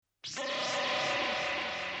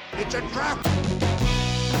It's a trap! It's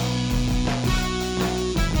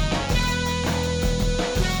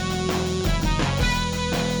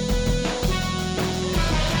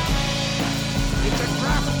a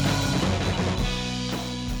trap!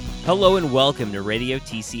 Hello and welcome to Radio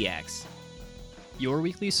TCX. Your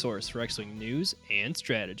weekly source for X-Wing news and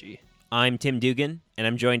strategy. I'm Tim Dugan, and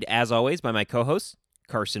I'm joined, as always, by my co-host,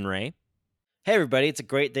 Carson Ray. Hey, everybody. It's a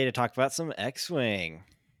great day to talk about some X-Wing.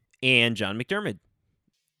 And John McDermott.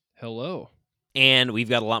 Hello. And we've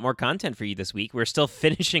got a lot more content for you this week. We're still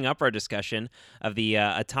finishing up our discussion of the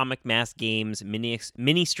Atomic Mass Games mini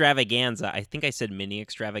extravaganza. I think I said mini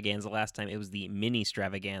extravaganza last time. It was the mini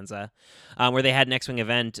extravaganza, where they had an X-Wing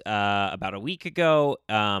event about a week ago,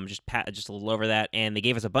 just a little over that, and they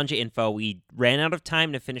gave us a bunch of info. We ran out of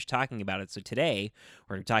time to finish talking about it, so today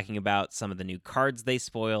we're talking about some of the new cards they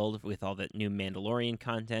spoiled with all the new Mandalorian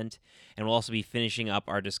content, and we'll also be finishing up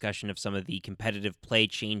our discussion of some of the competitive play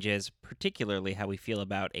changes, particularly how we feel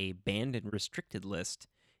about a banned and restricted list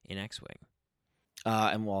in X-Wing.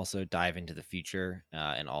 And we'll also dive into the future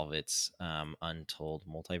and all of its untold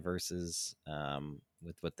multiverses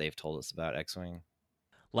with what they've told us about X-Wing.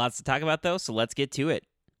 Lots to talk about, though, so let's get to it.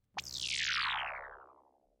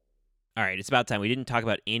 All right, it's about time. We didn't talk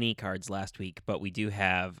about any cards last week, but we do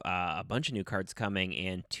have a bunch of new cards coming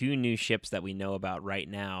and 2 new ships that we know about right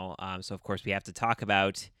now. So, of course, we have to talk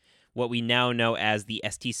about what we now know as the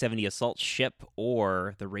ST-70 Assault Ship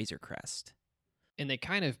or the Razor Crest. And they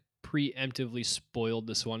kind of preemptively spoiled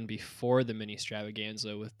this one before the mini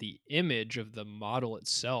extravaganza with the image of the model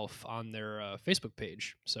itself on their Facebook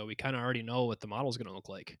page. So we kind of already know what the model is going to look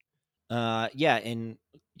like. Yeah, and,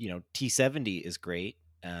 T-70 is great.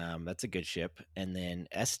 That's a good ship. And then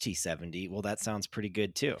ST-70, well, that sounds pretty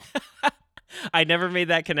good, too. I never made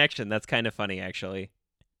that connection. That's kind of funny, actually.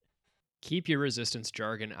 Keep your resistance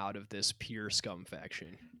jargon out of this pure scum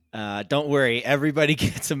faction. Don't worry. Everybody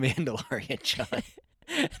gets a Mandalorian, John.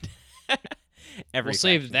 We'll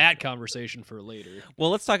save that conversation for later.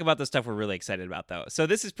 Well, let's talk about the stuff we're really excited about, though. So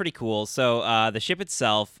this is pretty cool. So the ship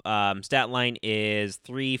itself, stat line is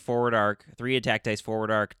 3 forward arc, 3 attack dice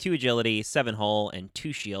forward arc, 2 agility, 7 hull, and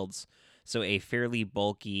 2 shields. So a fairly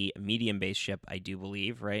bulky medium-based ship, I do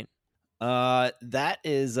believe, right? That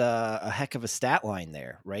is a heck of a stat line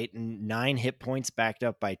there, right? 9 hit points backed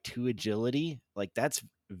up by 2 agility. Like, that's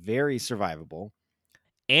very survivable.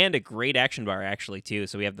 And a great action bar, actually, too.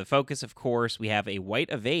 So we have the focus, of course. We have a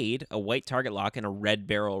white evade, a white target lock, and a red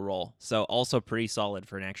barrel roll. So also pretty solid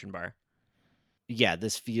for an action bar. Yeah,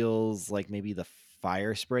 this feels like maybe the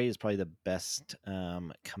fire spray is probably the best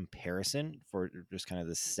comparison for just kind of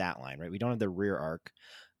the stat line, right? We don't have the rear arc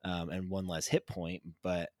and 1 less hit point,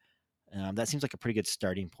 but that seems like a pretty good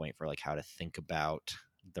starting point for like how to think about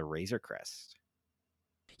the Razor Crest.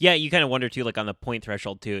 Yeah, you kind of wonder, too, like on the point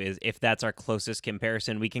threshold, too, is if that's our closest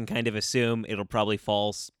comparison, we can kind of assume it'll probably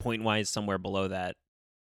fall point-wise somewhere below that.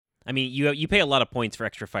 I mean, you pay a lot of points for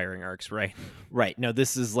extra firing arcs, right? Right. No,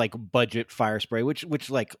 this is like budget fire spray, which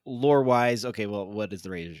like lore-wise, okay, well, what is the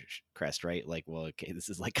Razor Crest, right? Like, well, okay, this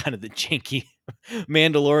is like kind of the janky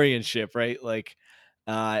Mandalorian ship, right? Like,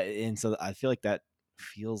 and so I feel like that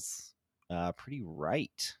feels pretty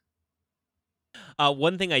right.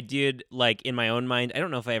 One thing I did, like, in my own mind, I don't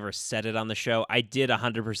know if I ever said it on the show, I did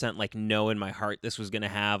 100% like know in my heart this was going to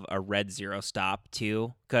have a red 0 stop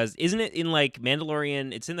too, because isn't it in like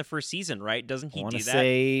Mandalorian, it's in the first season, right? Doesn't he do that? I want to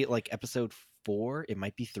say like episode 4, it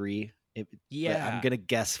might be 3. Yeah. I'm going to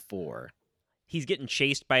guess 4. He's getting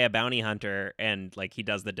chased by a bounty hunter and like he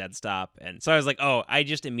does the dead stop. And so I was like, oh, I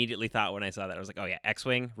just immediately thought when I saw that, I was like, oh yeah,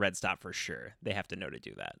 X-Wing, red stop for sure. They have to know to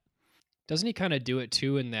do that. Doesn't he kind of do it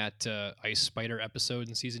too in that Ice Spider episode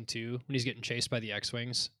in season 2 when he's getting chased by the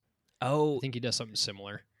X-Wings? Oh, I think he does something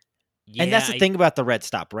similar. Yeah, and that's the thing about the red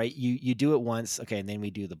stop, right? You do it once, okay, and then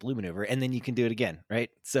we do the blue maneuver, and then you can do it again, right?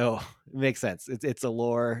 So it makes sense. It's a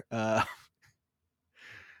lore.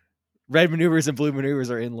 Red maneuvers and blue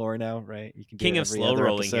maneuvers are in lore now, right? You can do King it of every slow other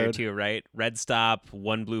rolling here episode. too, right? Red stop,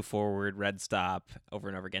 1 blue forward, red stop, over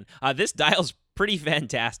and over again. This dial's pretty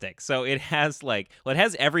fantastic. So it has it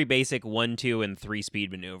has every basic 1, 2, and 3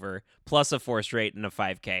 speed maneuver, plus a 4 straight and a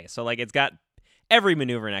 5K. So like it's got every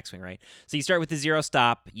maneuver in X-Wing, right? So you start with the 0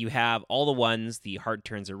 stop. You have all the 1s. The hard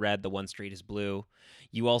turns are red. The 1 straight is blue.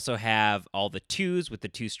 You also have all the 2s with the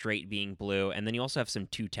 2 straight being blue. And then you also have some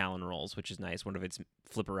 2 Talon rolls, which is nice. One of its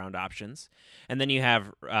flip around options. And then you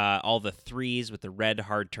have all the 3s with the red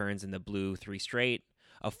hard turns and the blue 3 straight,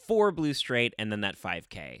 a 4 blue straight, and then that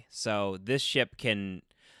 5K. So this ship can...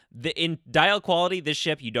 in dial quality, this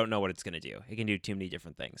ship, you don't know what it's going to do. It can do too many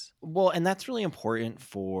different things. Well, and that's really important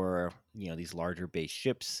for, these larger base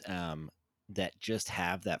ships. that just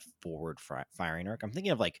have that forward firing arc. I'm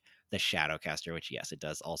thinking of like the Shadowcaster, which yes, it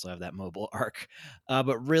does also have that mobile arc,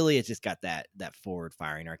 but really it's just got that forward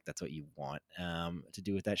firing arc. That's what you want to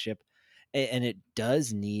do with that ship, and it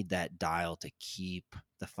does need that dial to keep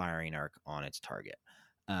the firing arc on its target.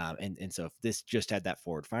 And so if this just had that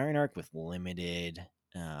forward firing arc with limited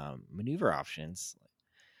maneuver options,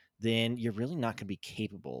 then you're really not going to be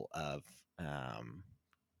capable of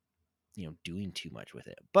doing too much with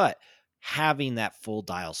it. But having that full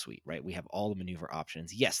dial suite, right? We have all the maneuver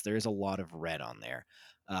options. Yes, there is a lot of red on there,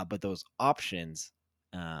 but those options,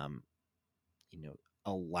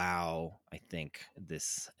 allow, I think,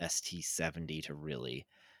 this ST70 to really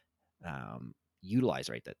utilize,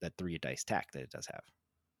 right, that 3 dice tack that it does have.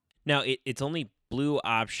 Now, it's only blue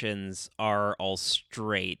options are all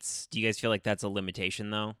straights. Do you guys feel like that's a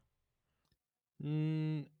limitation, though?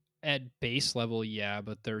 At base level, yeah,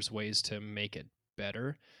 but there's ways to make it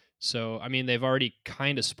better. So, I mean, they've already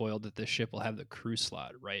kind of spoiled that this ship will have the crew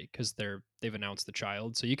slot, right? Because they've announced the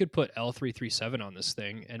child. So you could put L337 on this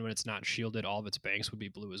thing, and when it's not shielded, all of its banks would be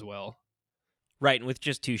blue as well. Right, and with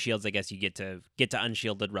just 2 shields, I guess you get to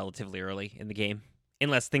unshielded relatively early in the game,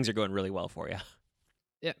 unless things are going really well for you.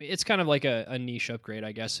 Yeah, it's kind of like a niche upgrade,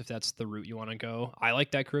 I guess, if that's the route you want to go. I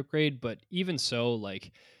like that crew upgrade, but even so,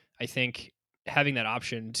 like, I think having that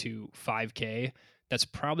option to 5K, that's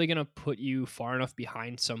probably going to put you far enough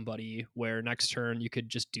behind somebody where next turn you could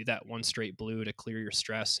just do that one straight blue to clear your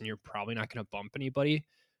stress, and you're probably not going to bump anybody,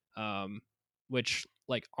 um, which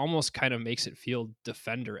like almost kind of makes it feel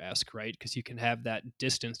defender-esque, right? Because you can have that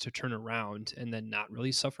distance to turn around and then not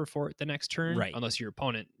really suffer for it the next turn, Right. unless your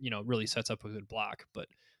opponent, really sets up a good block. But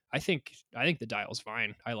I think the dial's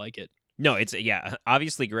fine. I like it. No, it's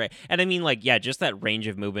obviously great. And I mean, like, yeah, just that range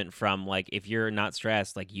of movement from, like, if you're not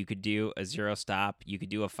stressed, like, you could do a 0 stop, you could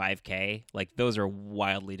do a 5K. Like, those are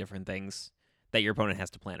wildly different things that your opponent has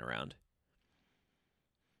to plan around.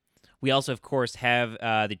 We also, of course, have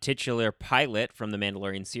the titular pilot from the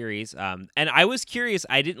Mandalorian series. And I was curious.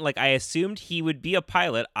 I assumed he would be a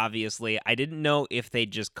pilot, obviously. I didn't know if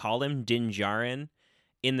they'd just call him Din Djarin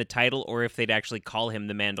in the title or if they'd actually call him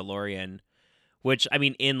the Mandalorian. Which, I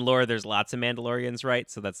mean, in lore, there's lots of Mandalorians, right?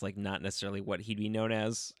 So that's like not necessarily what he'd be known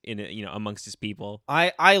as amongst his people.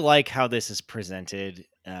 I like how this is presented.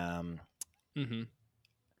 Mm-hmm.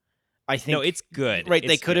 I think no, it's good. Right,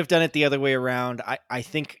 they could have done it the other way around. I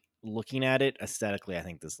think looking at it aesthetically, I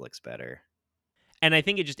think this looks better. And I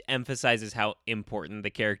think it just emphasizes how important the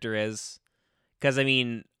character is. Because, I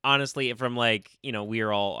mean, honestly, from we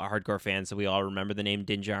are all hardcore fans, so we all remember the name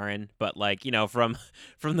Din Djarin. But,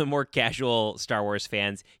 from the more casual Star Wars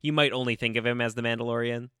fans, you might only think of him as the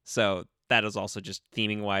Mandalorian. So that is also just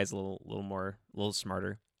theming-wise a little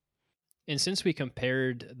smarter. And since we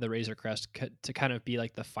compared the Razor Crest to kind of be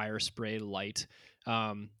like the fire spray light,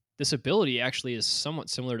 this ability actually is somewhat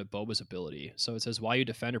similar to Boba's ability. So it says, while you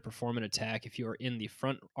defend or perform an attack, if you are in the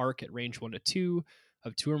front arc at range 1 to 2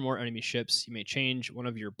 of 2 or more enemy ships, you may change one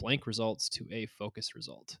of your blank results to a focus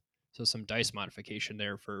result. So some dice modification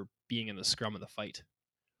there for being in the scrum of the fight.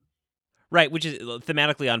 Right, which is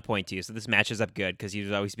thematically on point too. So this matches up good because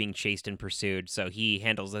he's always being chased and pursued. So he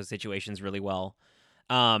handles those situations really well.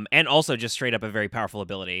 And also just straight up a very powerful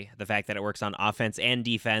ability. The fact that it works on offense and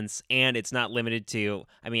defense, and it's not limited to,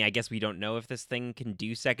 I mean, I guess we don't know if this thing can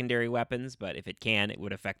do secondary weapons, but if it can, it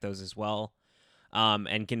would affect those as well.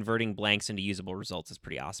 And converting blanks into usable results is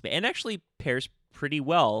pretty awesome. And actually pairs pretty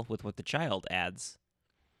well with what the child adds.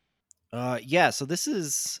 So this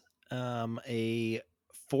is a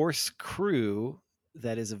Force crew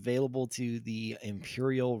that is available to the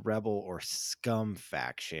Imperial Rebel or Scum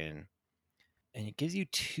faction. And it gives you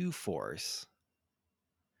 2 Force.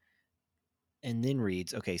 And then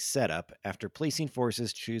reads, okay, setup. After placing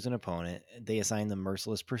forces, choose an opponent. They assign the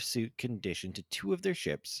Merciless Pursuit condition to 2 of their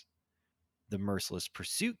ships. The Merciless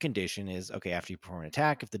Pursuit condition is, okay, after you perform an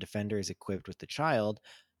attack, if the defender is equipped with the child,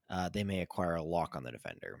 they may acquire a lock on the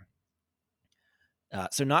defender.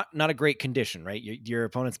 So not a great condition, right? Your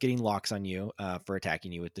opponent's getting locks on you for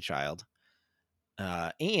attacking you with the child.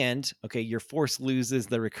 And, okay, your force loses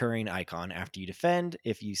the recurring icon after you defend.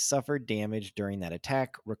 If you suffer damage during that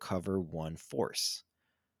attack, recover 1 force.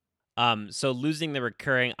 So losing the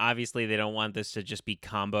recurring, obviously they don't want this to just be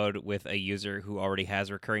comboed with a user who already has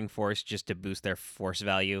recurring force just to boost their force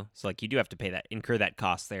value. So you do have to incur that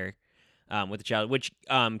cost there with the child, which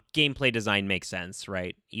gameplay design makes sense,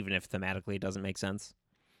 right? Even if thematically it doesn't make sense.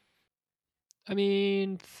 I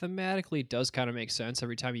mean, thematically it does kind of make sense.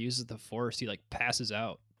 Every time he uses the force, he passes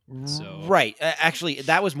out. So Right. Actually,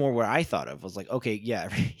 that was more what I thought of. I was like, okay, yeah,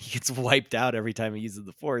 he gets wiped out every time he uses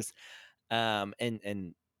the force. And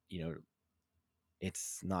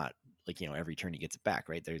it's not like every turn he gets it back,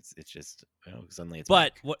 right? It's just suddenly it's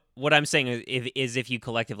But back. what I'm saying is if you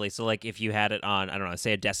collectively, so like if you had it on, I don't know,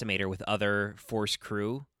 say a decimator with other force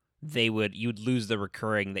crew, you'd lose the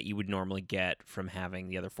recurring that you would normally get from having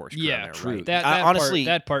the other force crew on Yeah, there, True. right? that Honestly,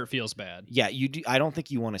 that part feels bad. yeah, you do. I don't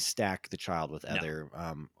think you want to stack the child with No. other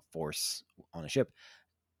force on a ship,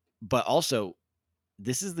 but also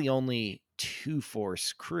this is the only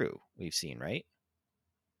 2-force crew we've seen, right?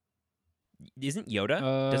 Isn't Yoda?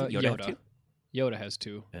 Doesn't Yoda have two? Yoda has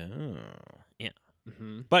 2. Oh,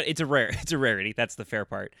 Mm-hmm. But it's a rarity. That's the fair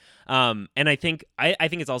part. And I think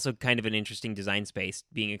it's also kind of an interesting design space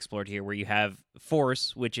being explored here, where you have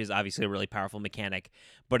force, which is obviously a really powerful mechanic,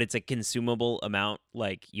 but it's a consumable amount.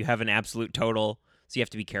 Like you have an absolute total, so you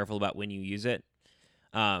have to be careful about when you use it,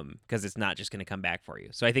 because it's not just going to come back for you.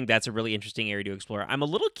 So I think that's a really interesting area to explore. I'm a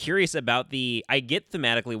little curious about I get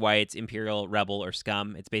thematically why it's Imperial, Rebel, or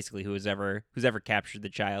Scum. It's basically who's ever captured the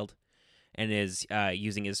child and is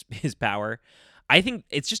using his power. I think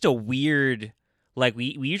it's just a weird, like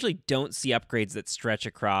we usually don't see upgrades that stretch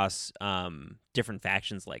across different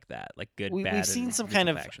factions like that, like good, bad. we've seen and some neutral kind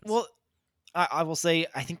of factions. well, I will say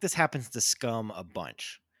I think this happens to Scum a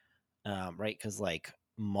bunch, right? Because like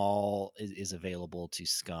Maul is available to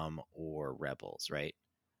Scum or Rebels, right?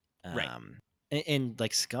 Right. And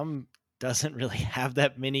like Scum doesn't really have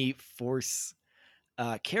that many force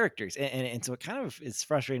characters, and so it kind of is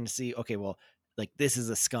frustrating to see. Okay, well, like this is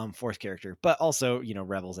a Scum force character, but also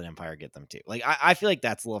Rebels and Empire get them too. Like I feel like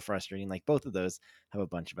that's a little frustrating. Like both of those have a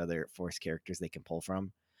bunch of other force characters they can pull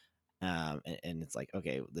from. And it's like,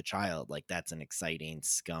 okay, the child, like that's an exciting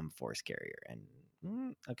Scum force carrier,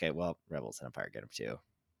 and okay, well, Rebels and Empire get them too.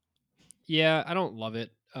 Yeah, I don't love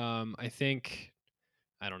it. I think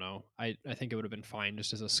I don't know. I think it would have been fine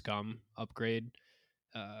just as a Scum upgrade.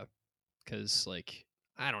 Because like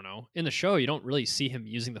I don't know, in the show you don't really see him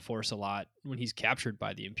using the Force a lot when he's captured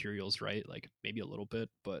by the Imperials, right? Like maybe a little bit,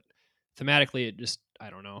 but thematically it just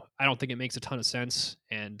I don't know. I don't think it makes a ton of sense,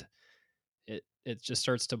 and it just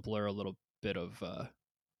starts to blur a little bit of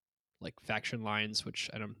like faction lines, which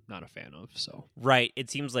I'm not a fan of. So Right.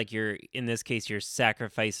 It seems like in this case, you're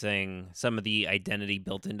sacrificing some of the identity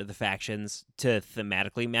built into the factions to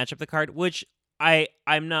thematically match up the card, which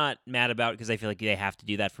I'm not mad about because I feel like they have to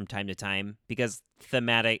do that from time to time because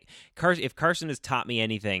if Carson has taught me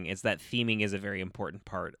anything, it's that theming is a very important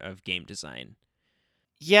part of game design.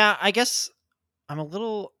 Yeah, I guess I'm a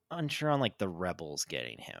little unsure on like the Rebels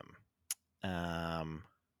getting him.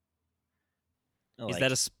 Is Like,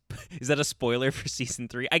 that is that a spoiler for season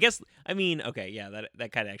 3? I guess. I mean, okay, yeah,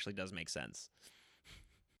 that kind of actually does make sense.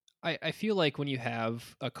 I feel like when you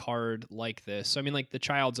have a card like this, I mean, like the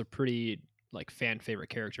child's a pretty like fan favorite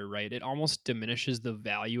character, right? It almost diminishes the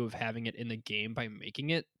value of having it in the game by making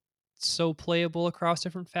it so playable across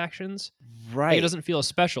different factions. Like right? it doesn't feel as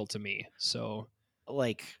special to me. So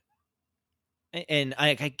Like, and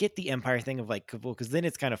I get the Empire thing of like, well, because then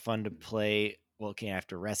it's kind of fun to play. Well, okay, I have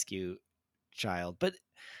to rescue child, but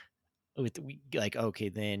with like, okay,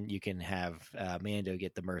 then you can have Mando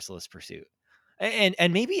get the merciless pursuit,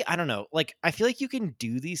 and maybe I don't know. Like, I feel like you can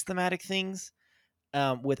do these thematic things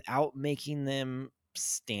without making them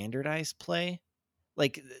standardized play.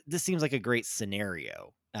 Like this seems like a great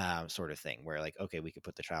scenario sort of thing where like, okay, we could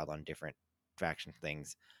put the child on different faction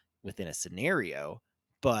things within a scenario,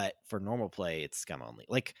 but for normal play it's Scum only.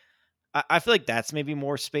 Like I feel like that's maybe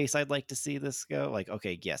more space I'd like to see this go. Like,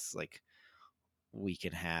 okay, yes, like we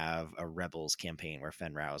can have a Rebels campaign where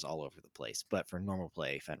Fen Rao is all over the place, but for normal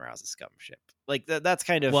play Fen Rao is a Scum ship. Like that's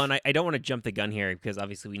kind of Well, and I don't want to jump the gun here because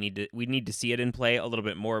obviously we need to see it in play a little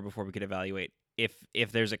bit more before we could evaluate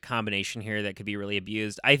if there's a combination here that could be really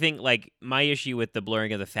abused. I think like my issue with the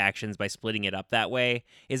blurring of the factions by splitting it up that way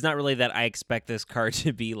is not really that I expect this card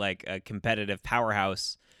to be like a competitive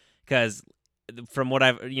powerhouse, because from what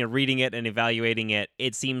I've reading it and evaluating it,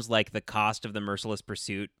 it seems like the cost of the Merciless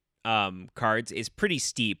Pursuit cards is pretty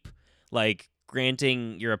steep. Like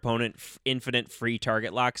granting your opponent infinite free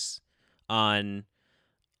target locks on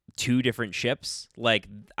 2 different ships, like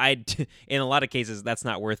in a lot of cases that's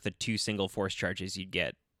not worth the 2 single force charges you'd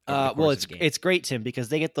get over the course well, of the game. it's great, Tim, because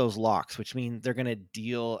they get those locks, which means they're going to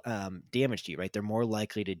deal damage to you, right? They're more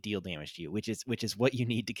likely to deal damage to you, which is what you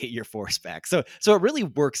need to get your force back. So it really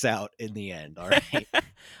works out in the end. All right.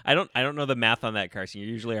 I don't know the math on that, Carson. You're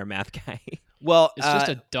usually our math guy. Well, it's just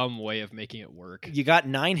a dumb way of making it work. You got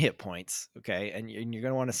 9 hit points, okay, and you're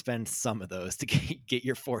going to want to spend some of those to get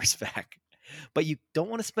your force back. but you don't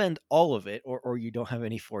want to spend all of it, or you don't have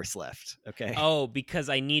any force left. Okay. Oh, because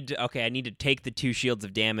I need to take the 2 shields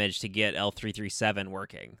of damage to get L337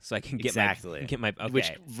 working, so I can get Exactly. my okay.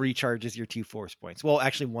 Which recharges your 2 force points. Well,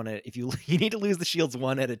 actually, if you need to lose the shields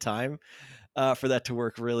one at a time, for that to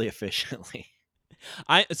work really efficiently.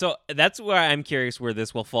 So that's where I'm curious where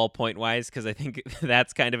this will fall point wise, because I think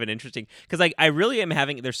that's kind of an interesting, because I really am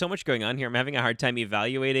there's so much going on here. I'm having a hard time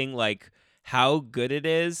evaluating like how good it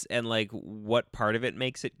is and like what part of it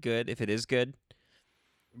makes it good, if it is good.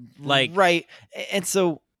 Like, right. And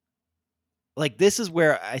so like this is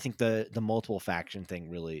where I think the multiple faction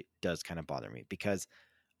thing really does kind of bother me, because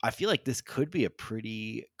I feel like this could be a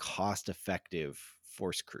pretty cost effective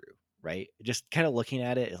force crew, right? Just kind of looking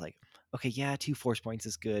at it, it's like, okay, yeah, 2 force points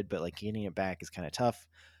is good, but like getting it back is kind of tough.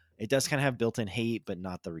 It does kind of have built-in hate, but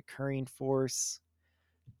not the recurring force.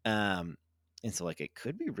 And so like it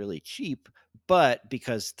could be really cheap, but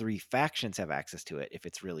because 3 factions have access to it, if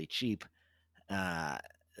it's really cheap,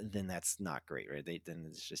 then that's not great, right? Then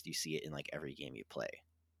it's just, you see it in like every game you play.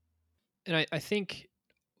 And I think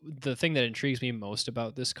the thing that intrigues me most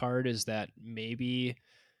about this card is that maybe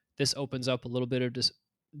this opens up a little bit of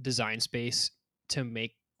design space to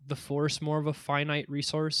make the force more of a finite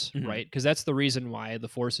resource, Mhm. right? Because that's the reason why the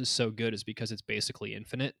force is so good, is because it's basically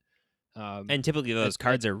infinite. and typically those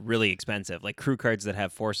cards are really expensive. Like crew cards that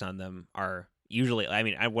have force on them are usually, I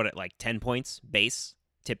mean, like 10 points base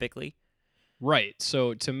typically. Right.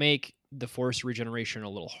 So to make the force regeneration a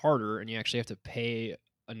little harder, and you actually have to pay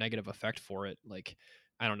a negative effect for it, like,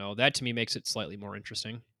 I don't know, that to me makes it slightly more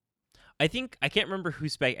interesting. I think I can't remember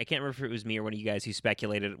I can't remember if it was me or one of you guys who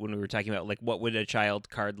speculated when we were talking about like what would a child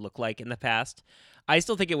card look like in the past. I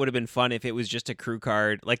still think it would have been fun if it was just a crew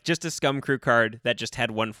card, like just a scum crew card that just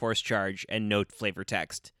had 1 force charge and no flavor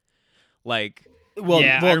text. Like, Well,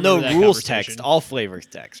 Yeah, I no remember that rules conversation. text, all flavors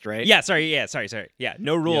text, right? yeah, sorry. Yeah,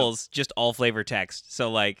 no rules, just all flavor text.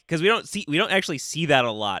 So like, because we don't actually see that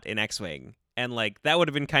a lot in X-Wing, and like that would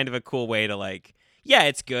have been kind of a cool way to like, yeah,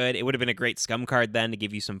 it's good. It would have been a great scum card then to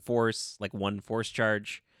give you some force, like 1 force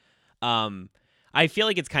charge. I feel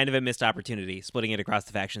like it's kind of a missed opportunity splitting it across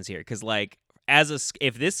the factions here, because like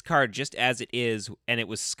if this card just as it is and it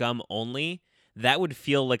was scum only, that would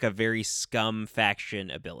feel like a very scum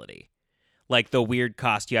faction ability. Like the weird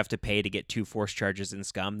cost you have to pay to get 2 force charges in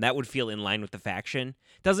scum, that would feel in line with the faction.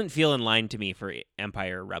 Doesn't feel in line to me for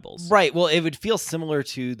Empire Rebels. Right. Well, it would feel similar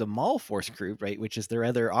to the Maul Force crew, right? Which is their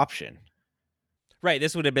other option. Right.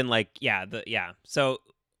 This would have been like, So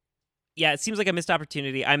yeah, it seems like a missed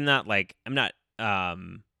opportunity. I don't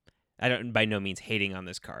by no means hating on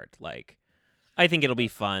this card. Like, I think it'll be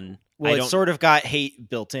fun. Well, it sort of got hate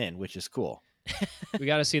built in, which is cool. We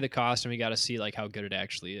got to see the cost, and we got to see like how good it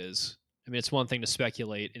actually is. I mean, it's one thing to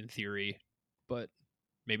speculate in theory, but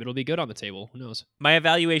maybe it'll be good on the table. Who knows? My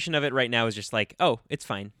evaluation of it right now is just like, oh, it's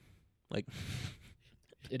fine. Like,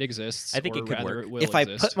 It exists. I think or it could rather work. It will If I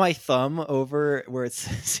exist. put my thumb over where it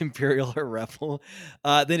says Imperial or Rebel,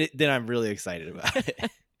 then I'm really excited about it.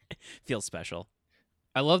 feels special.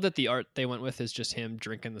 I love that the art they went with is just him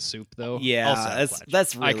drinking the soup, though. Yeah, Also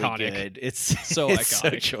that's really iconic. good. It's So it's so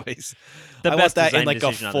iconic. choice. The I best want that in design like a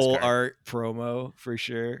decision on this full card. art promo for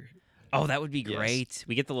sure. Oh, that would be Yes. great.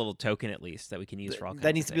 We get the little token at least that we can use for all kinds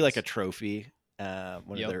That needs of to be like a things. trophy.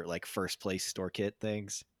 One Yep. of their like first place store kit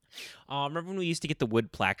things. Remember when we used to get the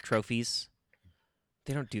wood plaque trophies?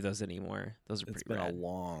 They don't do those anymore. Those are It's pretty been rad. a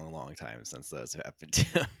long time since those have happened.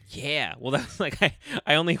 Yeah. Well, that was like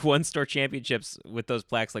I only won store championships with those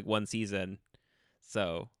plaques like 1 season.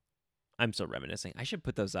 So I'm still reminiscing. I should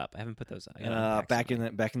put those up. I haven't put those up. I gotta unpack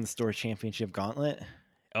back some. in the store championship gauntlet.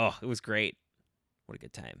 Oh, it was great. What a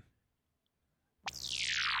good time.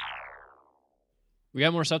 We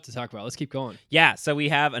got more stuff to talk about. Let's keep going. Yeah, so we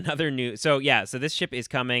have another new. So this ship is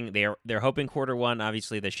coming. They're hoping Q1.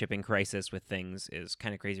 Obviously, the shipping crisis with things is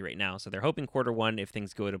kind of crazy right now. So they're hoping Q1 if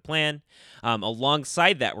things go to plan.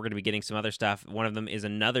 Alongside that, we're going to be getting some other stuff. One of them is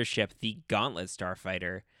another ship, the Gauntlet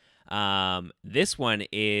Starfighter. This one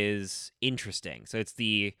is interesting. So it's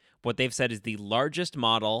what they've said is the largest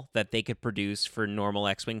model that they could produce for normal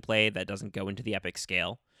X-Wing play that doesn't go into the epic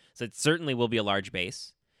scale. So it certainly will be a large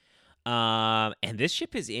base. And this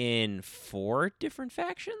ship is in 4 different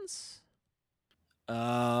factions.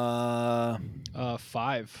 5.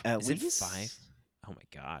 At Is it least 5? Oh my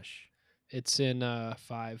gosh. It's in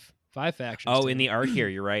 5 factions. Oh, in Tim. the art here,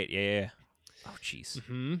 you're right. Yeah. Oh, jeez.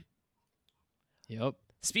 Mm-hmm. Yep.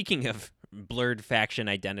 Speaking of blurred faction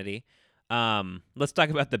identity, let's talk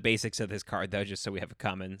about the basics of this card, though, just so we have a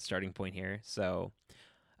common starting point here. So,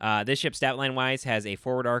 this ship, stat line wise, has a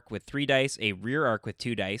forward arc with 3 dice, a rear arc with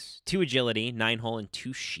 2 dice, 2 agility, 9 hull, and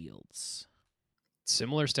 2 shields.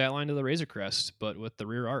 Similar stat line to the Razor Crest, but with the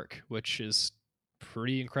rear arc, which is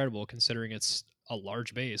pretty incredible considering it's a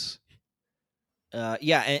large base.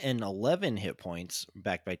 Yeah, and 11 hit points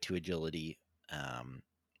backed by 2 agility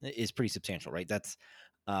is pretty substantial, right? That's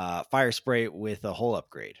fire spray with a whole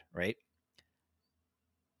upgrade, right?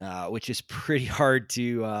 Which is pretty hard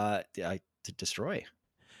to destroy.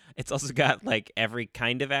 It's also got like every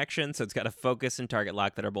kind of action. So it's got a focus and target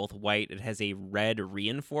lock that are both white. It has a red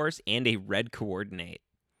reinforce and a red coordinate.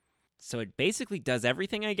 So it basically does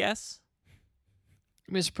everything, I guess.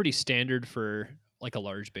 I mean, it's pretty standard for like a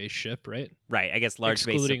large base ship, right? Right. I guess large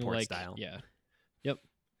base Excluding support like style. yeah, yep.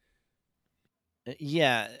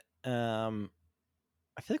 Yeah.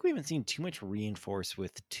 I feel like we haven't seen too much reinforce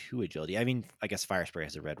with 2 agility. I mean, I guess fire spray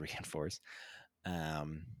has a red reinforce.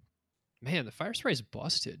 Man, the fire spray is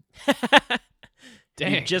busted. You're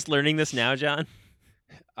Dang. just learning this now, John?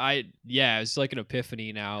 It's like an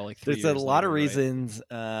epiphany now. Like There's a lot of reasons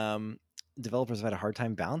developers have had a hard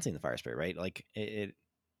time balancing the fire spray, right? Like it's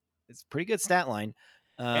a pretty good stat line.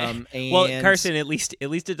 And well, Carson, at least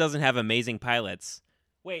it doesn't have amazing pilots.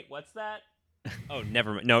 Wait, what's that? Oh,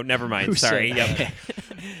 never mind. No, never mind. Who said Sorry. that?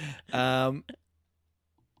 Yep.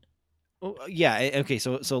 Yeah. Okay.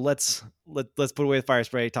 So let's put away the fire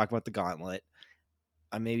spray. Talk about the gauntlet.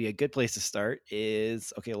 Maybe a good place to start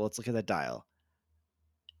is okay. Well, let's look at that dial.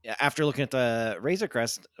 After looking at the Razor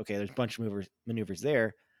Crest, okay, there's a bunch of maneuvers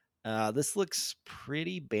there. This looks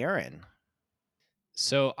pretty barren.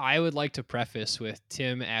 So I would like to preface with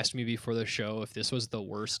Tim asked me before the show if this was the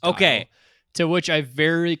worst. Okay. Dial, to which I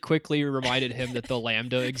very quickly reminded him that the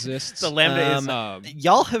Lambda exists. The Lambda is.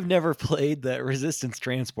 Y'all have never played the Resistance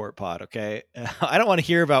Transport Pod, okay? I don't want to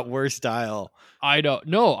hear about worst dial. I don't.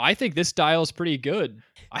 No, I think this dial is pretty good.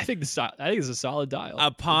 I think it's a solid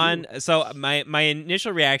dial. So my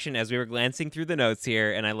initial reaction as we were glancing through the notes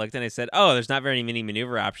here, and I looked and I said, "Oh, there's not very many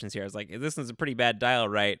maneuver options here." I was like, "This one's a pretty bad dial,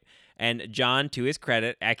 right?" And John, to his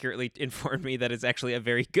credit, accurately informed me that it's actually a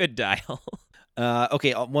very good dial.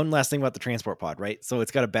 Okay, one last thing about the transport pod, right? So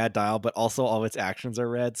it's got a bad dial, but also all its actions are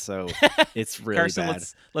red, so it's really Carson, bad.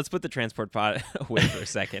 let's put the transport pod away for a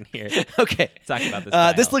second here. Okay, talk about this.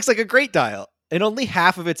 Dial. This looks like a great dial, and only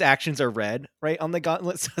half of its actions are red, right, on the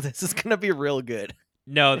gauntlet. So this is gonna be real good.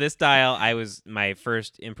 No, this dial, my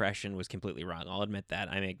first impression was completely wrong. I'll admit that.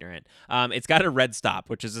 I'm ignorant. It's got a red stop,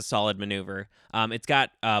 which is a solid maneuver. It's got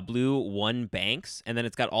blue 1 banks, and then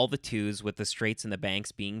it's got all the 2s with the straights and the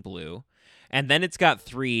banks being blue. And then it's got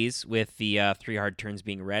 3s with the 3 hard turns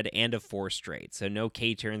being red and a 4 straight. So no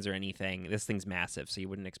K turns or anything. This thing's massive, so you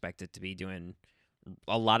wouldn't expect it to be doing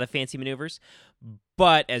a lot of fancy maneuvers.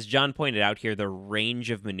 But as John pointed out here, the range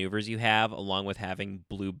of maneuvers you have, along with having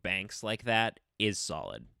blue banks like that, is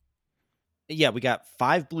solid. Yeah, we got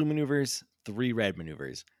 5 blue maneuvers, 3 red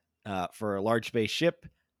maneuvers. For a large base ship,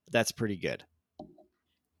 that's pretty good.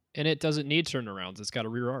 And it doesn't need turnarounds. It's got a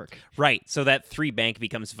rear arc. Right, so that 3 bank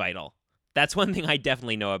becomes vital. That's one thing I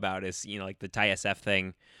definitely know about is, like the TIE SF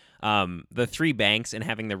thing. The 3 banks and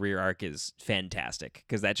having the rear arc is fantastic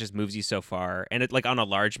because that just moves you so far. And it, like on a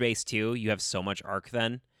large base too, you have so much arc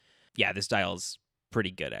then. Yeah, this dial's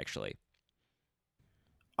pretty good actually.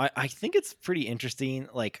 I think it's pretty interesting.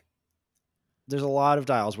 Like, there's a lot of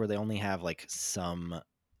dials where they only have like some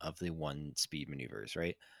of the 1 speed maneuvers,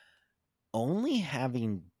 right? Only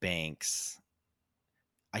having banks,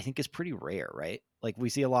 I think, is pretty rare, right? Like, we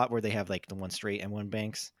see a lot where they have like the 1 straight and 1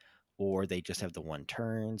 banks, or they just have the 1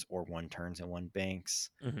 turns, or 1 turns and 1 banks,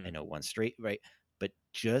 and no 1 straight, right? But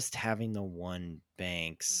just having the 1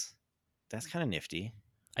 banks, that's kind of nifty.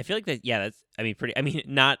 I feel like that. Yeah, that's.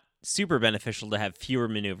 Not super beneficial to have fewer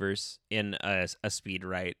maneuvers in a speed,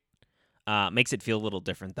 right? Makes it feel a little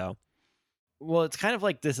different though. Well, it's kind of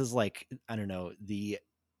like this is like, I don't know, the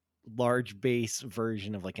large base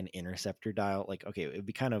version of like an interceptor dial. Like, okay, it'd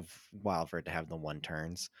be kind of wild for it to have the 1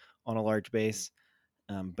 turns on a large base,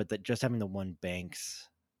 but that just having the 1 banks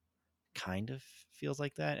kind of feels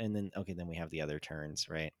like that. And then then we have the other turns,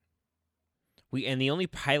 right? And the only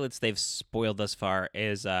pilots they've spoiled thus far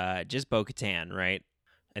is just Bo-Katan, right?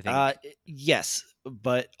 I think. Yes,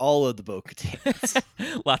 but all of the Bo-Katans.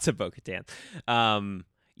 Lots of Bo-Katan.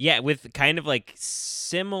 Yeah, with kind of like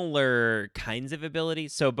similar kinds of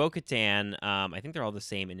abilities. So Bo-Katan, I think they're all the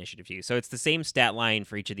same initiative too. So it's the same stat line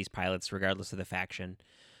for each of these pilots, regardless of the faction.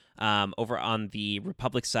 Over on the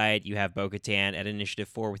Republic side, you have Bo-Katan at initiative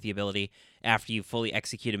 4 with the ability, after you fully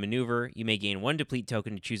execute a maneuver, you may gain 1 deplete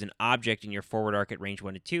token to choose an object in your forward arc at range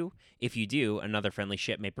 1 to 2. If you do, another friendly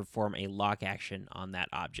ship may perform a lock action on that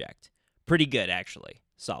object. Pretty good, actually.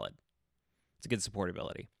 Solid. It's a good support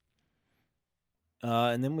ability.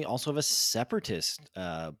 And then we also have a Separatist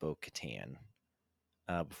Bo-Katan.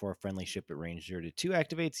 Before a friendly ship at range 0 to 2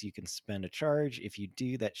 activates, you can spend a charge. If you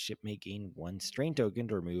do, that ship may gain 1 strain token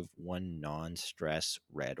to remove 1 non-stress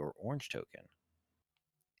red or orange token.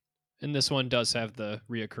 And this one does have the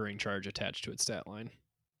reoccurring charge attached to its stat line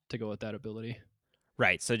to go with that ability.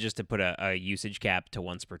 Right. So just to put a usage cap to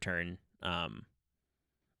once per turn,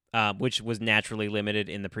 which was naturally limited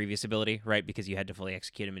in the previous ability, right? Because you had to fully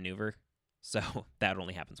execute a maneuver. So that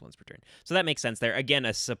only happens once per turn. So that makes sense there. Again,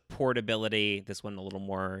 a support ability. This one a little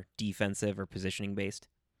more defensive or positioning based.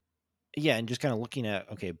 Yeah, and just kind of looking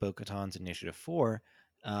at, okay, Bo-Katan's Initiative 4,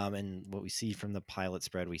 and what we see from the pilot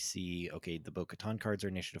spread, we see, okay, the Bo-Katan cards are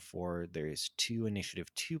Initiative 4. There's 2 Initiative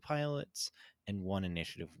 2 pilots and 1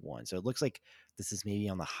 Initiative 1. So it looks like this is maybe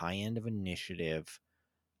on the high end of initiative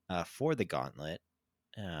for the Gauntlet.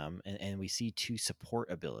 And we see 2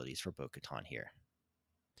 support abilities for Bo-Katan here.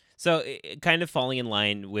 So kind of falling in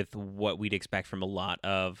line with what we'd expect from a lot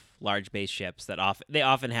of large base ships that they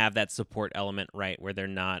often have that support element, right, where they're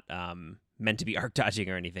not meant to be arc dodging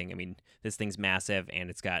or anything. I mean, this thing's massive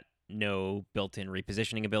and it's got no built-in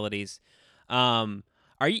repositioning abilities. Are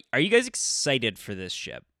you guys excited for this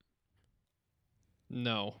ship?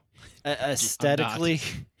 No. Aesthetically,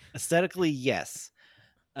 yes.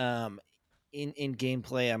 In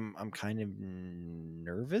gameplay, I'm kind of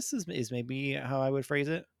nervous is maybe how I would phrase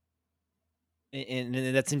it. And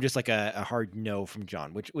that seemed just like a hard no from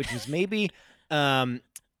John, which was maybe on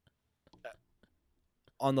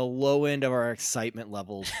the low end of our excitement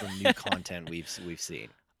levels from new content we've seen.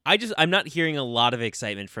 I'm not hearing a lot of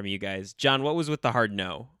excitement from you guys. John, what was with the hard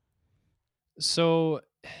no? So,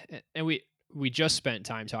 and we just spent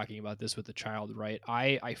time talking about this with the child, right?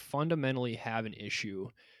 I fundamentally have an issue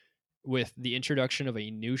with the introduction of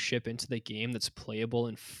a new ship into the game that's playable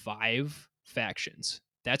in 5 factions.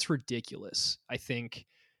 That's ridiculous. I think,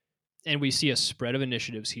 and we see a spread of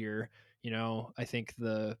initiatives here. You know, I think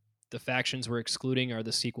the factions we're excluding are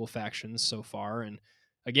the sequel factions so far, and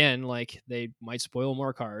again, like, they might spoil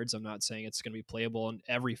more cards. I'm not saying it's going to be playable in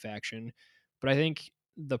every faction, but I think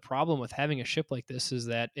the problem with having a ship like this is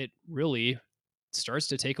that it really starts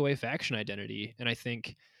to take away faction identity. And I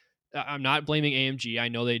think I'm not blaming AMG. I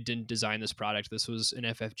know they didn't design this product. This was an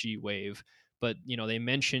FFG wave, but you know, they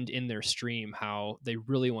mentioned in their stream how they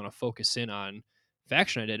really want to focus in on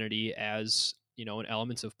faction identity as, you know, an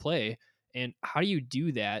element of play. And how do you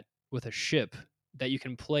do that with a ship that you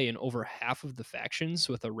can play in over half of the factions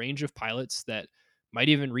with a range of pilots that might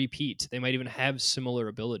even repeat? They might even have similar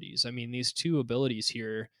abilities. I mean, these 2 abilities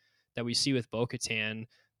here that we see with Bo-Katan,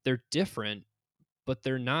 they're different, but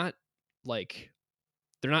they're not like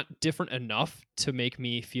they're not different enough to make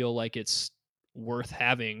me feel like it's worth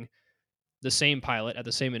having the same pilot at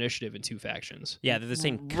the same initiative in 2 factions. Yeah, they're the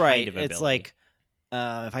same kind right. of ability. It's like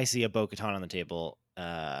if I see a Bo-Katan on the table,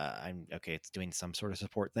 I'm okay. It's doing some sort of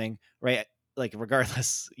support thing, right? Like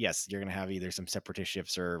regardless, yes, you're gonna have either some separatist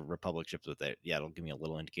ships or Republic ships with it. Yeah, it'll give me a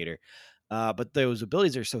little indicator. But those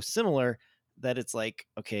abilities are so similar that it's like,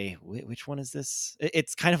 okay, which one is this?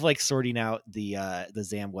 It's kind of like sorting out the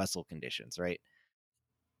Zam Wessel conditions, right?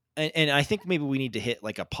 And I think maybe we need to hit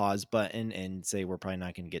like a pause button and say we're probably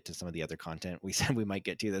not going to get to some of the other content we said we might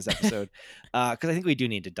get to this episode, because I think we do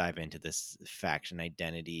need to dive into this faction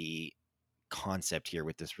identity concept here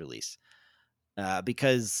with this release,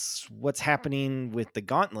 because what's happening with the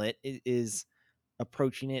Gauntlet is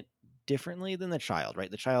approaching it differently than the Child,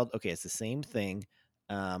 right? The Child, okay, it's the same thing.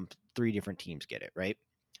 3 different teams get it, right?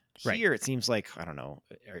 Right. Here it seems like, I don't know,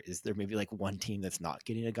 is there maybe like one team that's not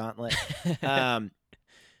getting a Gauntlet?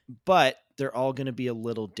 But they're all going to be a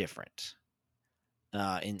little different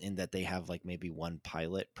in that they have like maybe 1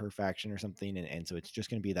 pilot per faction or something. And so it's just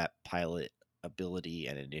going to be that pilot ability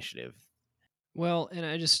and initiative. Well, and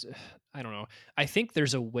I don't know. I think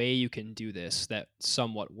there's a way you can do this that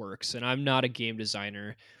somewhat works. And I'm not a game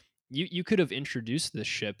designer. You could have introduced this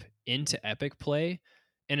ship into Epic Play,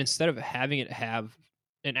 and instead of having it have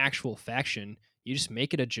an actual faction, you just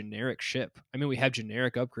make it a generic ship. I mean, we have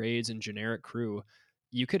generic upgrades and generic crew.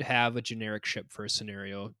 You could have a generic ship for a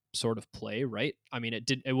scenario sort of play, right? I mean,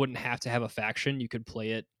 it wouldn't have to have a faction. You could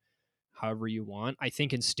play it however you want. I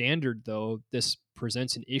think in standard, though, this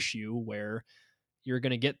presents an issue where you're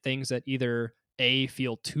going to get things that either A,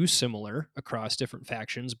 feel too similar across different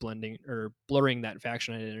factions, blending or blurring that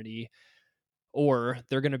faction identity, or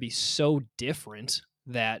they're going to be so different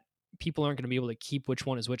that people aren't going to be able to keep which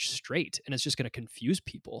one is which straight, and it's just going to confuse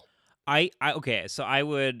people. Okay, so I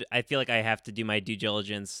feel like I have to do my due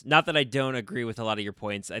diligence. Not that I don't agree with a lot of your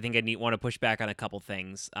points. I think I want to push back on a couple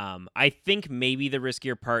things. I think maybe the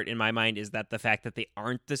riskier part in my mind is that the fact that they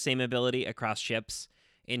aren't the same ability across ships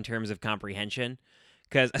in terms of comprehension.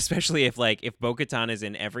 because especially if Bo-Katan is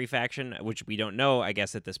in every faction, which we don't know, I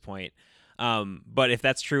guess at this point. But if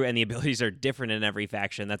that's true and the abilities are different in every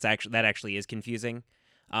faction, that actually is confusing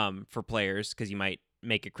for players, because you might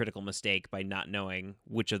make a critical mistake by not knowing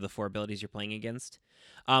which of the 4 abilities you're playing against.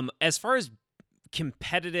 As far as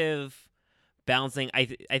competitive balancing, I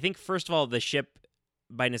think first of all, the ship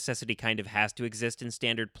by necessity kind of has to exist in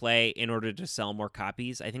standard play in order to sell more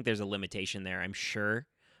copies. I think there's a limitation there, I'm sure.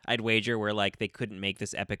 I'd wager where they couldn't make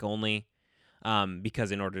this epic only,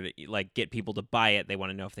 because in order to get people to buy it, they want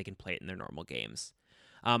to know if they can play it in their normal games.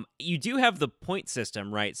 You do have the point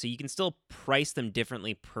system, right? So you can still price them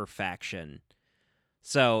differently per faction.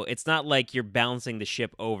 So it's not like you're balancing the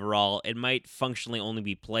ship overall. It might functionally only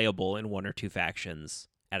be playable in 1 or 2 factions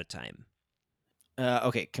at a time.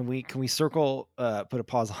 Okay, can we circle, put a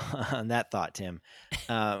pause on that thought, Tim?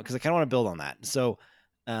 Because I kind of want to build on that. So,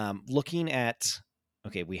 looking at,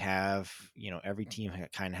 okay, we have, every team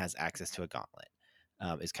kind of has access to a gauntlet.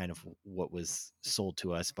 Is kind of what was sold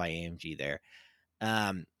to us by AMG there.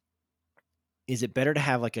 Is it better to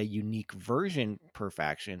have a unique version per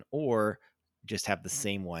faction, or just have the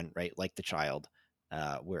same one, right? Like the Child,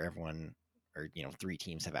 where everyone, or 3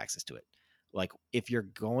 teams have access to it. If you're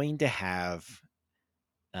going to have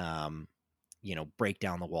break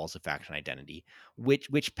down the walls of faction identity,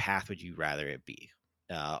 which path would you rather it be?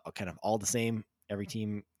 Kind of all the same, every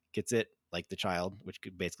team gets it, like the Child, which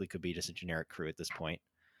could be just a generic crew at this point,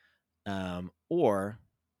 or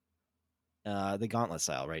the Gauntlet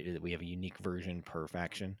style, right? We have a unique version per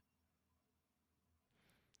faction.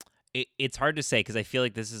 It's hard to say, because I feel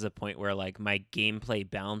like this is a point where my gameplay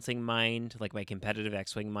balancing mind, my competitive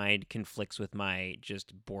X-Wing mind, conflicts with my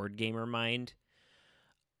just board gamer mind.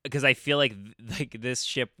 Because I feel like this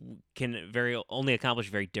ship can only accomplish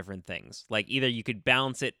very different things. Either you could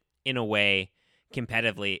balance it in a way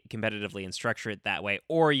competitively and structure it that way,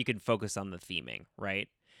 or you could focus on the theming, right?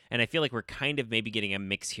 And I feel like we're kind of maybe getting a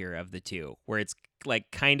mix here of the two, where it's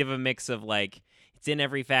kind of a mix of it's in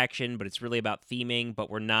every faction, but it's really about theming, but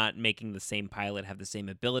we're not making the same pilot have the same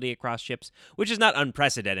ability across ships, which is not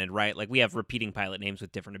unprecedented, right? We have repeating pilot names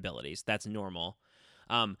with different abilities. That's normal.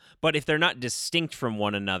 But if they're not distinct from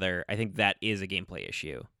one another, I think that is a gameplay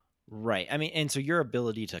issue. Right. I mean, and so your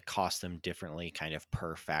ability to cost them differently kind of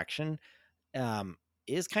per faction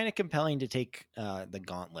is kind of compelling to take the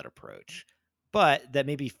gauntlet approach. But that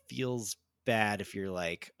maybe feels bad if you're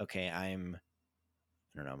okay, I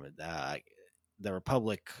don't know, the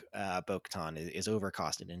Republic Bo-Katan is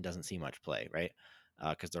overcosted and doesn't see much play, right?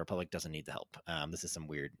 Because the Republic doesn't need the help. This is some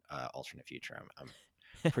weird alternate future I'm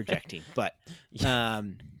projecting, but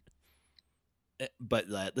the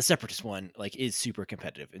Separatist one is super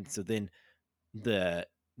competitive, and so then the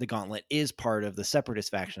Gauntlet is part of the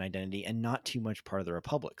Separatist faction identity and not too much part of the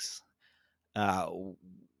Republic's,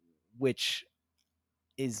 which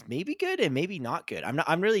is maybe good and maybe not good.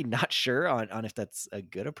 I'm really not sure on if that's a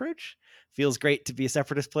good approach. Feels great to be a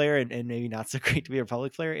Separatist player and maybe not so great to be a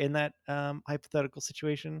Republic player in that hypothetical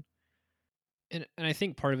situation. And I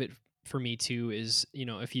think part of it for me too is,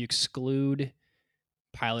 if you exclude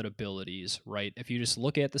pilot abilities, right? If you just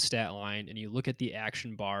look at the stat line and you look at the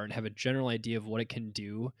action bar and have a general idea of what it can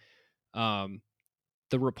do,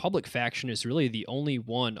 the Republic faction is really the only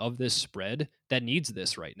one of this spread that needs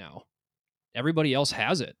this right now. Everybody else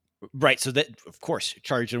has it. Right. So that, of course,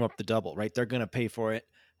 charge them up the double, right? They're going to pay for it.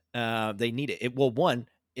 They need it. One,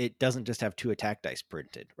 it doesn't just have 2 attack dice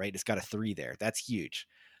printed, right? It's got a 3 there. That's huge.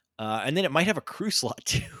 And then it might have a crew slot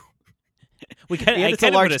too. It's a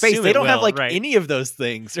large space. They don't have any of those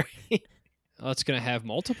things, right? Well, it's going to have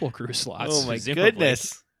multiple crew slots. Oh my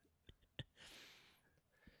goodness.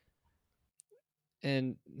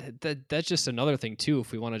 And that's just another thing too,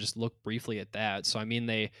 if we want to just look briefly at that. So I mean,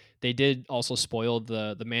 they did also spoil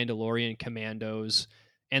the Mandalorian commandos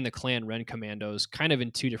and the Clan Ren commandos kind of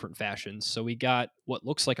in 2 different fashions. So we got what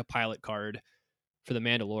looks like a pilot card for the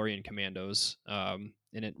Mandalorian commandos, and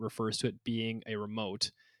it refers to it being a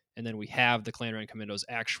remote. And then we have the Clan Ren commandos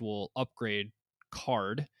actual upgrade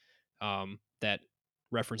card that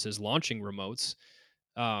references launching remotes.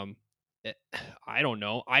 I don't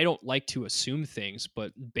know. I don't like to assume things,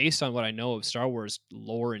 but based on what I know of Star Wars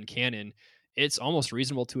lore and canon, it's almost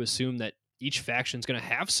reasonable to assume that each faction is going to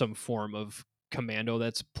have some form of commando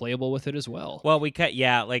that's playable with it as well. Well,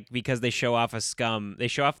 because they show off the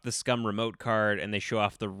Scum remote card, and they show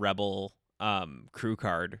off the Rebel crew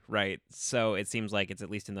card, right? So it seems like it's at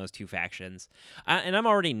least in those 2 factions. And I'm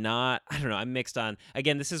already not, I don't know, I'm mixed on,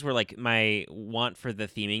 again, this is where my want for the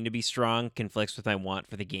theming to be strong conflicts with my want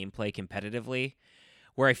for the gameplay competitively,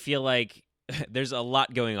 where I feel like there's a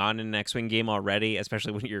lot going on in an X-Wing game already,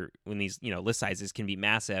 especially when these, list sizes can be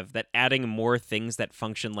massive, that adding more things that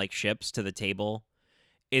function like ships to the table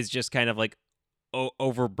is just kind of like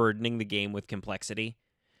overburdening the game with complexity.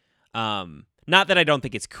 Not that I don't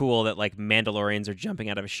think it's cool that like Mandalorians are jumping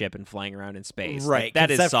out of a ship and flying around in space. Right. Like,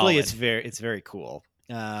 that is Conceptually, solid. it's very cool.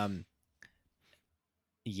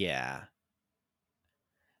 Yeah.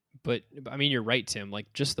 But I mean, you're right, Tim.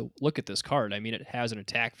 Like, just look at this card. I mean, it has an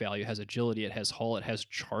attack value, it has agility, it has hull, it has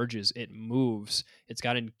charges, it moves, it's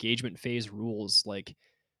got engagement phase rules. Like,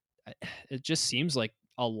 it just seems like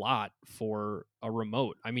a lot for a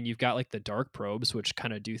remote. I mean, you've got like the dark probes, which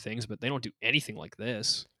kind of do things, but they don't do anything like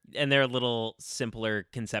this. And they're a little simpler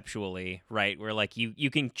conceptually, right? Where like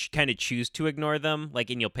you can kind of choose to ignore them,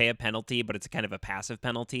 like, and you'll pay a penalty, but it's kind of a passive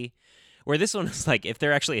penalty. Where this one is like, if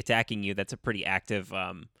they're actually attacking you, that's a pretty active,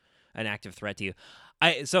 an active threat to you.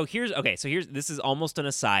 So here's this is almost an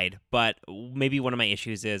aside, but maybe one of my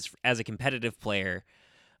issues is, as a competitive player,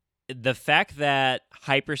 the fact that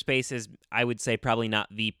hyperspace is, I would say, probably not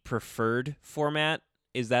the preferred format.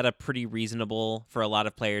 Is that a pretty reasonable, for a lot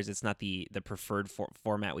of players, it's not the preferred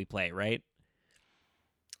format we play, right?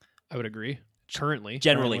 I would agree. Generally,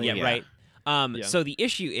 yeah, right. Yeah. So the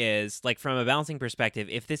issue is, like, from a balancing perspective,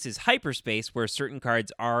 if this is hyperspace where certain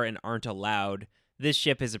cards are and aren't allowed, this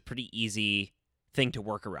ship is a pretty easy thing to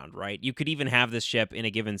work around, right? You could even have this ship in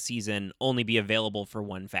a given season only be available for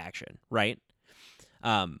one faction, right?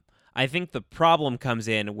 I think the problem comes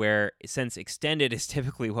in where, since extended is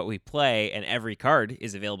typically what we play and every card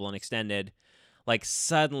is available in extended, like,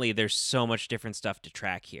 suddenly there's so much different stuff to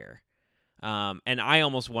track here. And I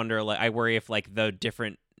almost wonder, like, I worry if like the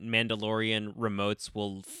different Mandalorian remotes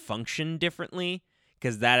will function differently,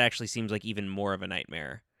 because that actually seems like even more of a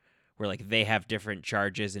nightmare, where like they have different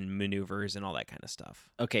charges and maneuvers and all that kind of stuff.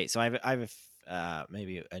 Okay, so I have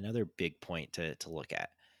maybe another big point to look at,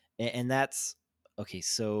 and that's okay.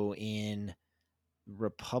 So in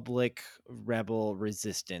Republic, Rebel,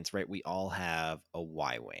 Resistance, right? We all have a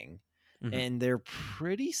Y-wing, Mm-hmm. and they're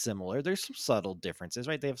pretty similar. There's some subtle differences,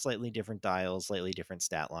 right? They have slightly different dials, slightly different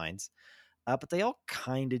stat lines, but they all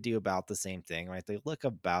kind of do about the same thing, right? They look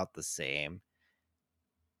about the same.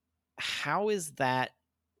 How is that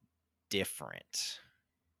different?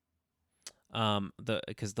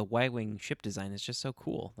 Because the Y-wing ship design is just so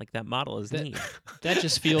cool. Like, that model is neat. That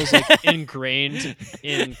just feels like ingrained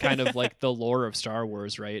in kind of like the lore of Star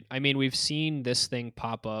Wars, right? I mean, we've seen this thing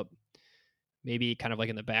pop up maybe kind of like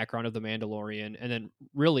in the background of The Mandalorian, and then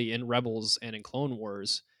really in Rebels and in Clone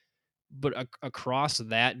Wars. But across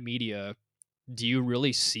that media, do you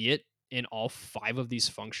really see it in all 5 of these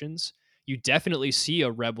functions? You definitely see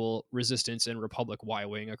a Rebel, Resistance, and Republic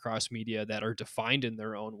Y-Wing across media that are defined in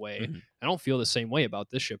their own way. Mm-hmm. I don't feel the same way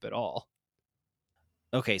about this ship at all.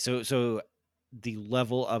 Okay, so the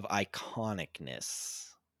level of iconicness,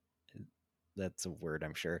 that's a word,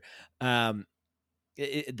 I'm sure.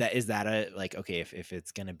 That is that a like, okay, if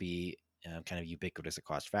it's gonna be kind of ubiquitous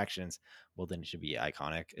across factions, well, then it should be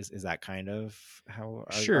iconic. Is that kind of how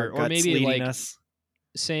our Sure, or guts maybe leading like us?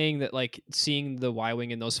 saying that like seeing the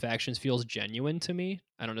Y-Wing in those factions feels genuine to me.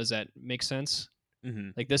 I don't know, does that make sense? Mm-hmm.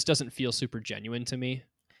 Like, this doesn't feel super genuine to me.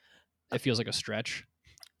 It feels like a stretch.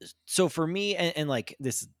 So for me, and like,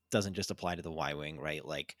 this doesn't just apply to the Y-Wing, right?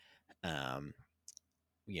 Like,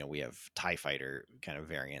 we have TIE Fighter kind of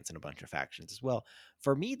variants and a bunch of factions as well.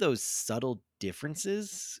 For me, those subtle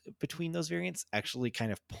differences between those variants actually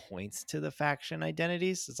kind of points to the faction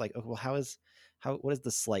identities. It's like, oh, well, what is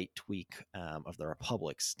the slight tweak of the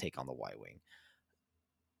Republic's take on the Y-Wing?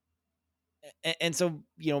 And so,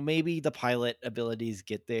 maybe the pilot abilities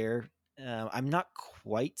get there. I'm not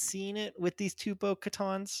quite seeing it with these two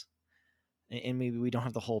Bo-Katans, and maybe we don't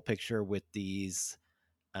have the whole picture with these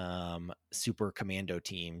super commando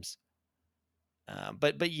teams.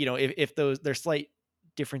 But if those their slight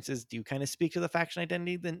differences do kind of speak to the faction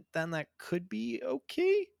identity, then that could be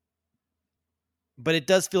okay. But it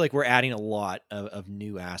does feel like we're adding a lot of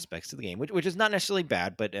new aspects to the game, which is not necessarily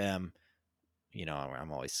bad, but I'm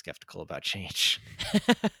always skeptical about change.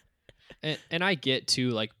 And I get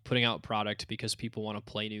to like putting out product because people want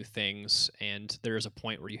to play new things, and there is a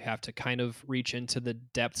point where you have to kind of reach into the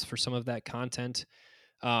depths for some of that content.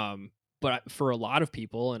 But for a lot of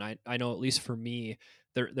people, and I know at least for me,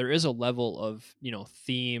 there is a level of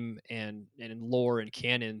theme and lore and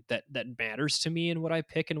canon that matters to me in what I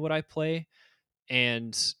pick and what I play,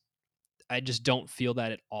 and I just don't feel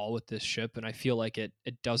that at all with this ship, and I feel like it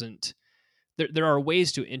doesn't. There are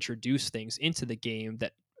ways to introduce things into the game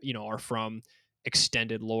that are from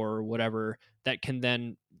extended lore or whatever that can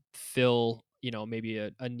then fill maybe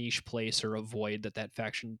a niche place or a void that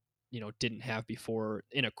faction didn't have before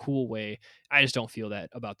in a cool way. I just don't feel that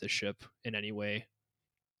about this ship in any way.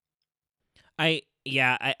 I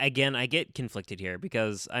again, I get conflicted here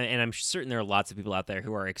because and I'm certain there are lots of people out there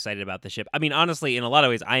who are excited about the ship. I mean, honestly, in a lot of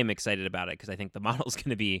ways, I am excited about it because I think the model's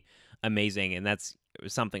going to be amazing, and that's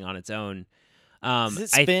something on its own. Does it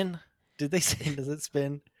spin? Did they say, does it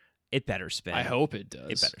spin? It better spin. I hope it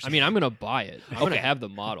does. It better I mean, I'm gonna buy it. I'm gonna have the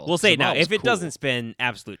model. We'll say The now, model's if it cool. doesn't spin,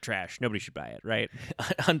 absolute trash. Nobody should buy it, right?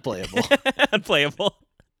 Unplayable. Unplayable.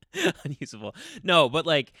 Unusable. No, but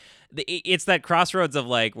like it's that crossroads of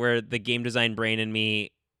like where the game design brain in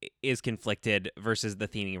me is conflicted versus the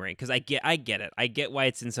theming brain, because I get it. I get why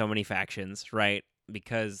it's in so many factions, right?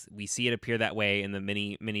 Because we see it appear that way in the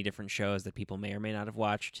many different shows that people may or may not have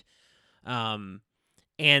watched. And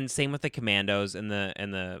same with the commandos and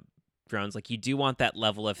the drones. Like, you do want that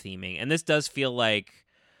level of theming, and this does feel like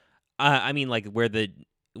I mean, like,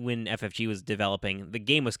 when FFG was developing, the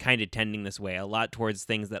game was kind of tending this way, a lot towards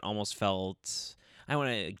things that almost felt, I want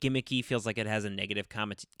to, gimmicky, feels like it has a negative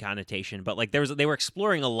connotation, but like they were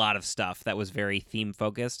exploring a lot of stuff that was very theme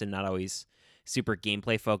focused and not always super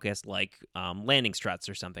gameplay focused, like landing struts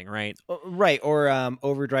or something, right? Right, or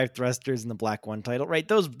overdrive thrusters in the Black One title, right?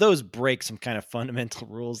 Those break some kind of fundamental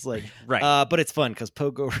rules, like right. But it's fun because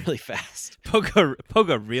Pogo really fast.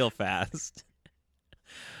 Pogo real fast.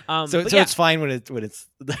 So it's fine when it's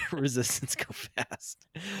the resistance go fast.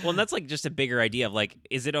 Well, and that's like just a bigger idea of like,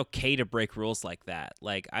 is it okay to break rules like that?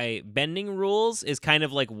 Like, bending rules is kind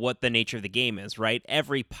of like what the nature of the game is, right?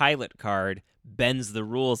 Every pilot card bends the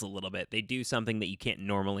rules a little bit. They do something that you can't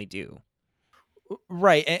normally do.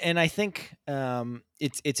 Right, and I think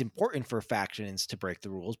it's important for factions to break the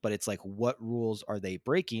rules, but it's like, what rules are they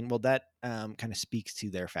breaking? Well, that kind of speaks to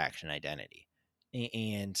their faction identity,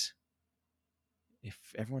 and if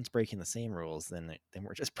everyone's breaking the same rules, then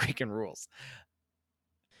we're just breaking rules.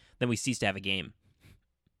 Then we cease to have a game.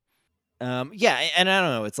 Yeah, and I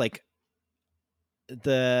don't know. It's like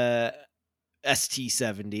the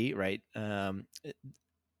ST-70, right?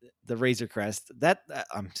 The Razor Crest. That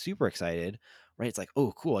I'm super excited, right? It's like,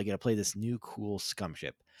 oh, cool! I get to play this new cool scum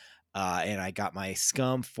ship. And I got my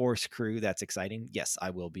Scum Force crew. That's exciting. Yes,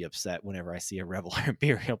 I will be upset whenever I see a Rebel or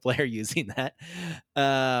Imperial player using that.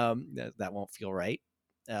 That won't feel right.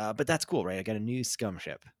 But that's cool, right? I got a new Scum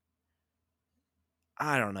ship.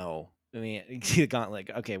 I don't know. I mean, you see the Gauntlet.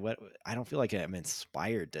 Okay, what? I don't feel like I'm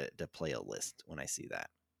inspired to play a list when I see that.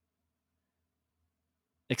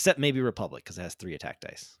 Except maybe Republic, because it has 3 attack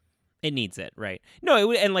dice. It needs it, right?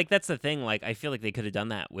 No, and like that's the thing. Like, I feel like they could have done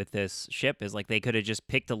that with this ship. Is like they could have just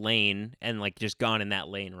picked a lane and like just gone in that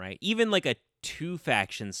lane, right? Even like a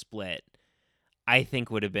 2-faction split, I think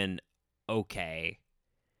would have been okay.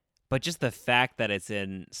 But just the fact that it's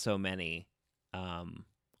in so many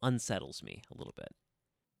unsettles me a little bit.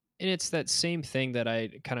 And it's that same thing that I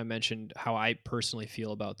kind of mentioned, how I personally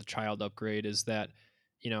feel about the child upgrade, is that,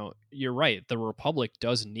 you're right. The Republic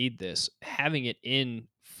does need this. Having it in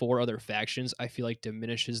 4 other factions, I feel like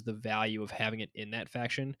diminishes the value of having it in that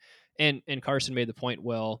faction. And Carson made the point,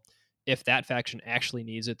 well, if that faction actually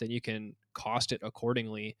needs it, then you can cost it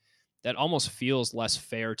accordingly. That almost feels less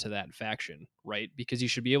fair to that faction, right? Because you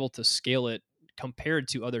should be able to scale it compared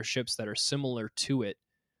to other ships that are similar to it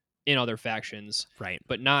in other factions, right?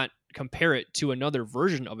 But not compare it to another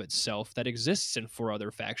version of itself that exists in 4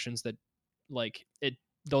 other factions that, like,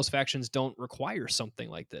 those factions don't require something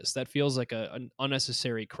like this. That feels like an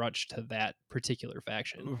unnecessary crutch to that particular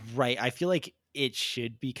faction. Right. I feel like it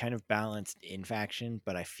should be kind of balanced in faction,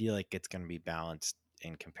 but I feel like it's going to be balanced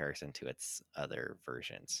in comparison to its other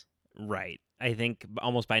versions. Right. I think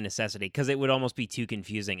almost by necessity, because it would almost be too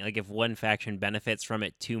confusing. Like, if one faction benefits from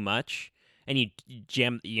it too much and you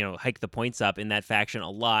hike the points up in that faction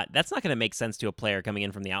a lot, that's not going to make sense to a player coming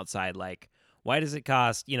in from the outside. Like, why does it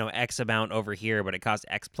cost, X amount over here, but it costs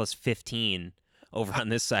X plus 15 over on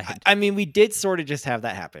this side? I mean, we did sort of just have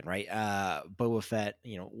that happen, right? Boba Fett,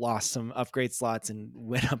 lost some upgrade slots and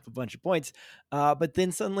went up a bunch of points. But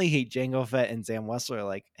then suddenly Jango Fett and Zam Wessler are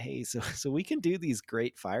like, hey, so we can do these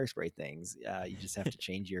great fire spray things. You just have to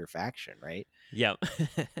change your faction, right? Yep.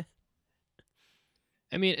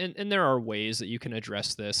 I mean, and there are ways that you can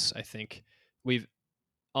address this. I think we've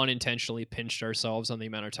unintentionally pinched ourselves on the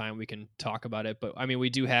amount of time we can talk about it, but I mean, we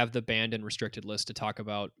do have the banned and restricted list to talk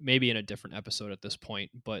about, maybe in a different episode at this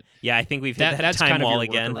point. But yeah, I think we've hit that time kind of wall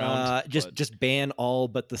again. Just ban all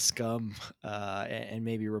but the Scum and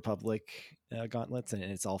maybe Republic gauntlets, and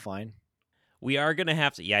it's all fine. We are gonna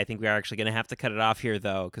have to. Yeah, I think we are actually gonna have to cut it off here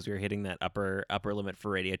though, because we were hitting that upper limit for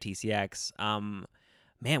Radio TCX.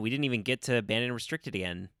 Man, we didn't even get to banned and restricted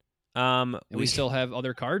again. And we still have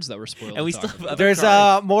other cards that were spoiled. And we to still talk have about. other There's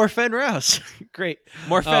cards. more Fenris. Great.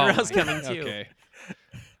 More Oh Fenris my coming God. too. Okay.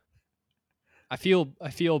 I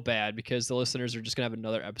feel bad because the listeners are just gonna have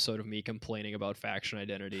another episode of me complaining about faction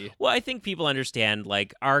identity. Well, I think people understand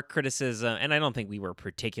like our criticism, and I don't think we were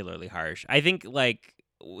particularly harsh. I think like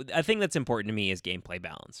a thing that's important to me is gameplay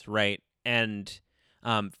balance, right? And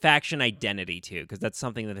faction identity too, because that's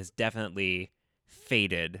something that has definitely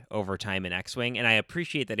faded over time in X-Wing, and I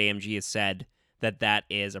appreciate that AMG has said that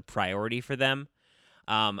is a priority for them.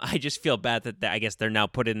 I just feel bad that I guess they're now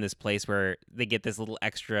put in this place where they get this little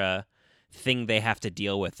extra thing they have to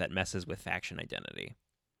deal with that messes with faction identity.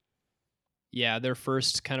 Yeah, their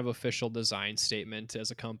first kind of official design statement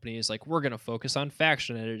as a company is like, we're going to focus on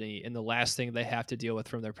faction identity. And the last thing they have to deal with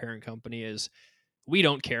from their parent company is, we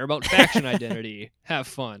don't care about faction identity. Have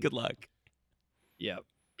fun. Good luck. Yep.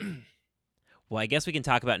 Well, I guess we can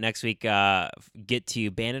talk about next week, get to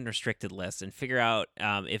banned and restricted lists and figure out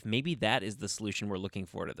if maybe that is the solution we're looking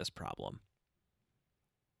for to this problem.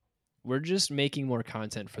 We're just making more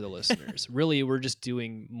content for the listeners. Really, we're just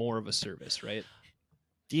doing more of a service, right?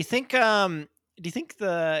 Do you think the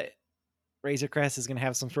Razor Crest is going to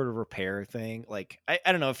have some sort of repair thing? Like, I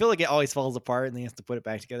don't know. I feel like it always falls apart and they have to put it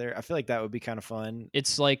back together. I feel like that would be kind of fun.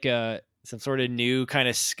 It's like Some sort of new kind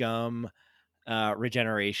of scum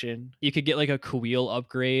regeneration. you could get like a Kuil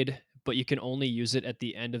upgrade, but you can only use it at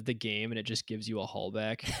the end of the game, and it just gives you a haul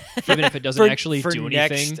back, even if it doesn't actually do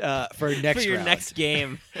anything. For next for your round. next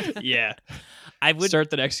game. Yeah, I would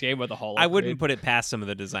start the next game with a haul. I wouldn't upgrade. put it past some of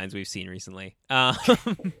the designs we've seen recently.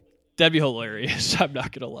 That'd be hilarious. I'm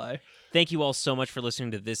not gonna lie. Thank you all so much for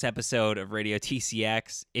listening to this episode of Radio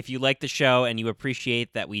TCX. If you like the show and you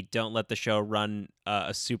appreciate that we don't let the show run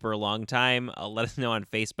a super long time, let us know on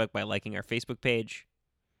Facebook by liking our Facebook page.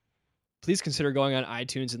 Please consider going on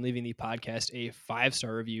iTunes and leaving the podcast a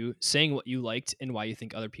 5-star review, saying what you liked and why you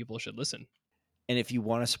think other people should listen. And if you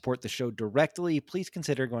want to support the show directly, please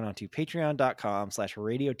consider going on to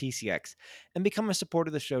patreon.com/RadioTCX and become a supporter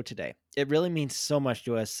of the show today. It really means so much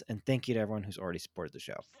to us, and thank you to everyone who's already supported the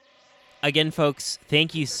show. Again, folks,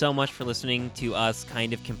 thank you so much for listening to us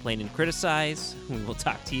kind of complain and criticize. We will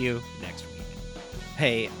talk to you next week.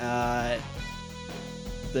 Hey,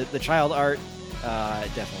 the child art,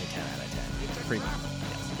 definitely 10 out of 10. Pretty much.